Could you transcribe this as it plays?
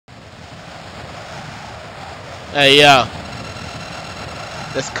Hey yo,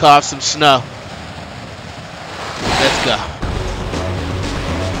 let's carve some snow. Let's go.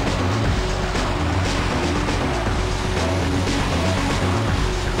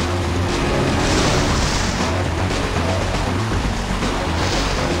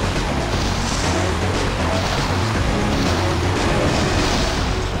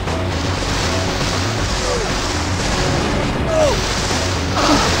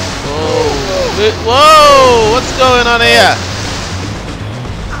 Whoa, what's going on here?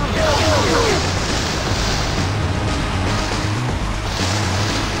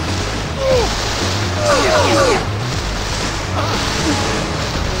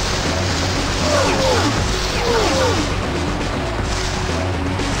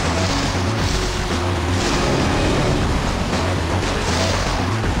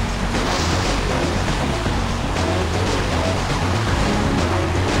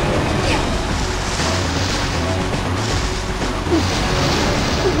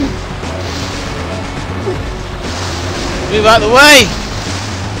 Move out the way!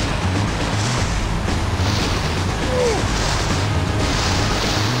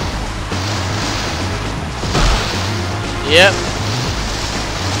 Yep.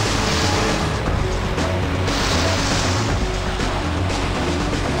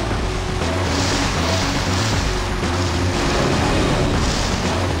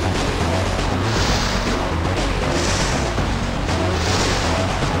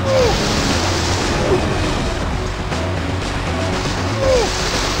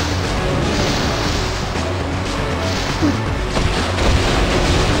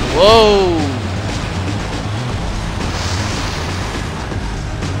 Whoa!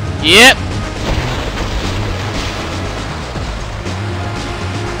 Yep!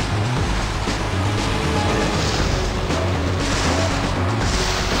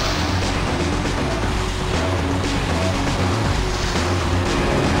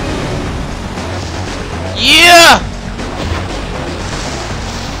 Yeah!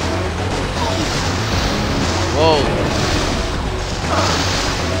 Whoa!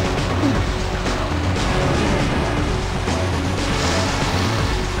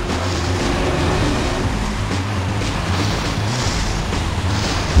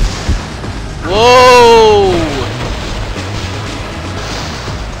 Whoa!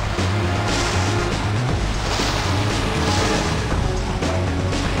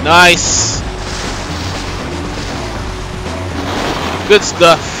 Nice. Good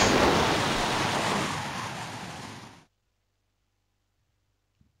stuff.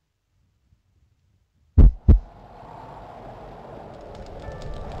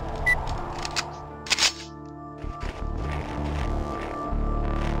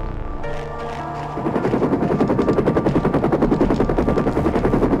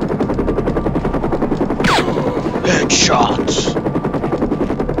 Headshot.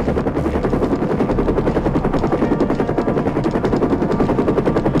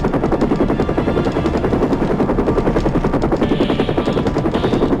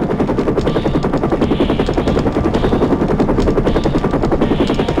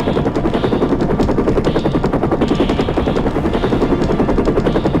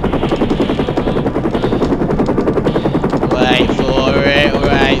 Wait for it,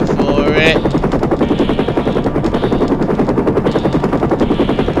 wait for it.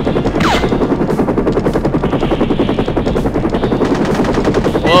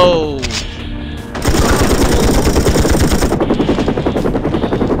 Whoa.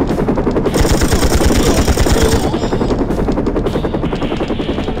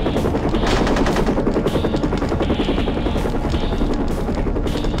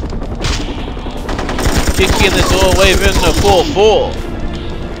 Kicking the door away from the 4-4.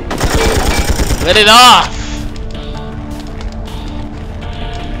 Let it off.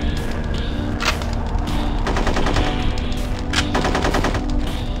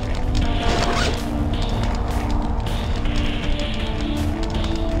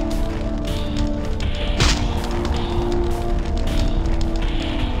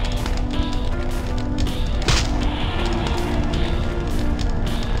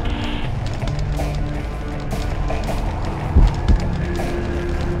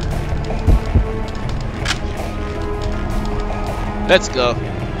 Let's go.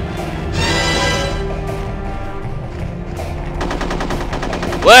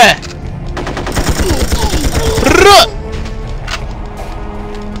 Where?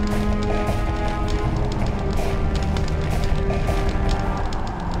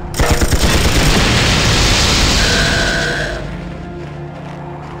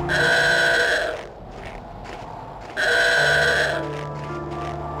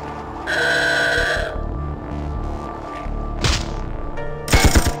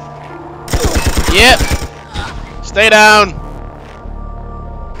 Yep. Stay down.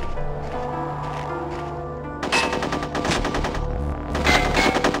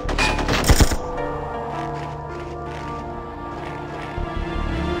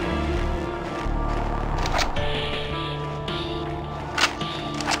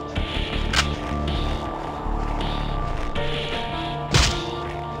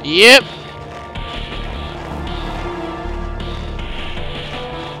 Yep.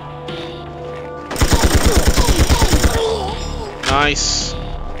 Nice.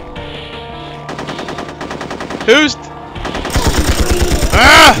 Who's...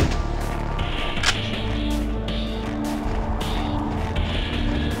 Ah!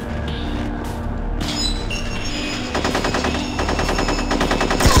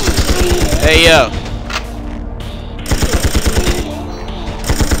 Hey, yo.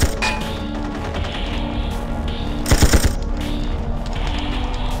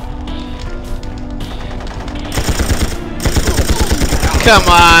 Come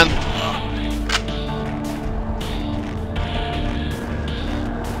on.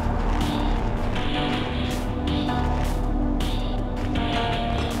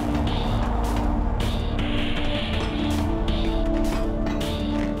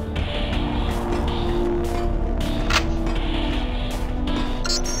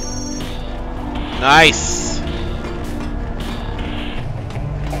 Nice.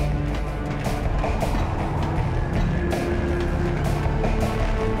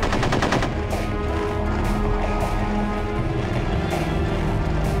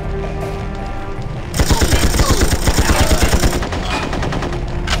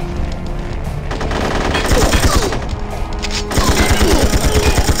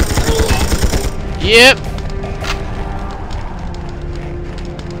 Yep.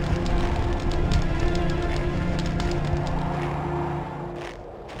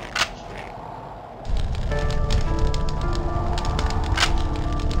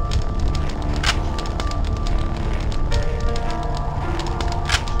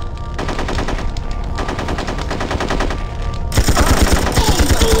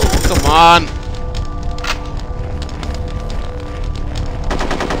 Come on.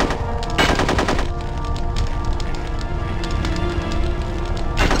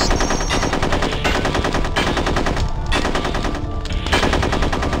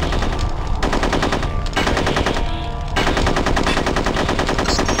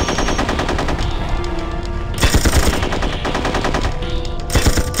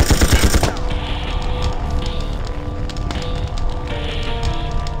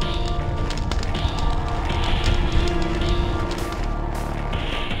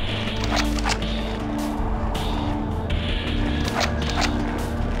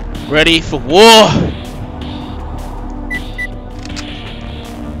 Ready for war!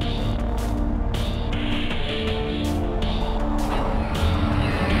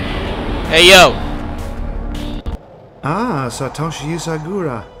 Hey yo! Ah, Satoshi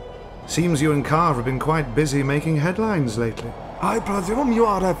Isagura. Seems you and Carve have been quite busy making headlines lately. I presume you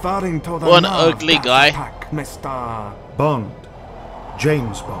are referring to the One nerve ugly gas guy. attack, Mr. Bond.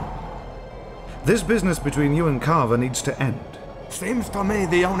 James Bond. This business between you and Carver needs to end. Seems to me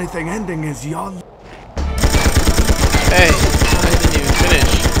the only thing ending is your... Hey, I didn't even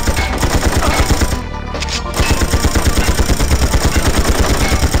finish.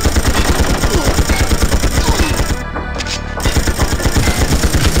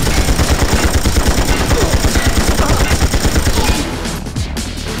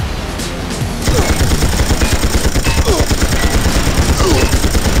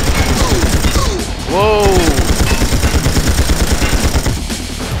 Whoa!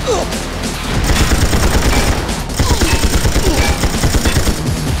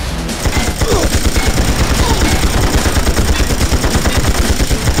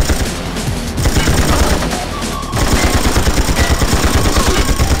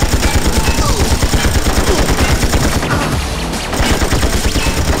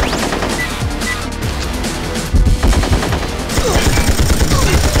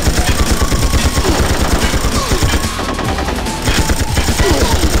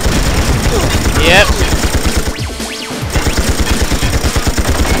 Yep.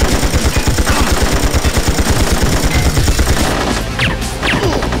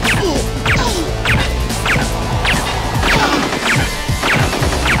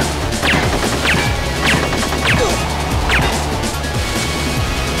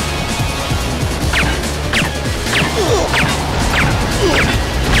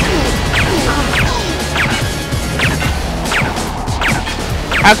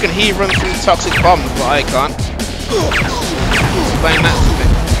 How can he run through toxic bombs but I can't? Explain that to me.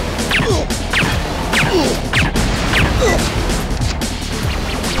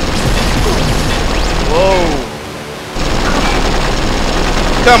 Whoa.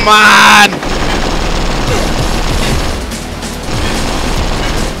 Come on!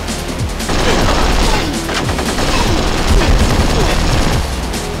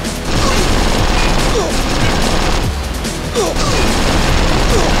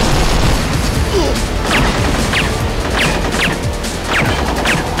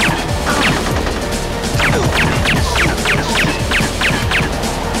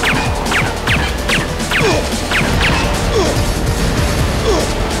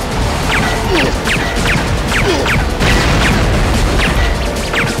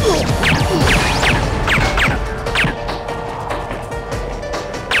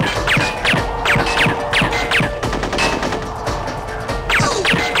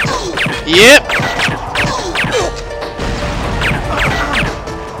 Yep.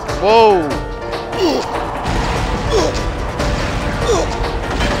 Whoa.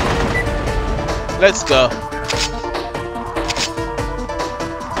 Let's go.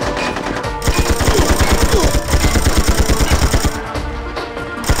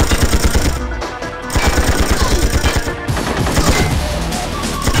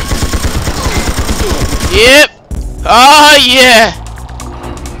 Yep. Oh yeah.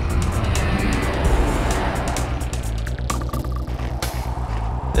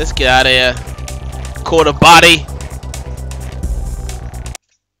 Let's get out of here. Caught a body.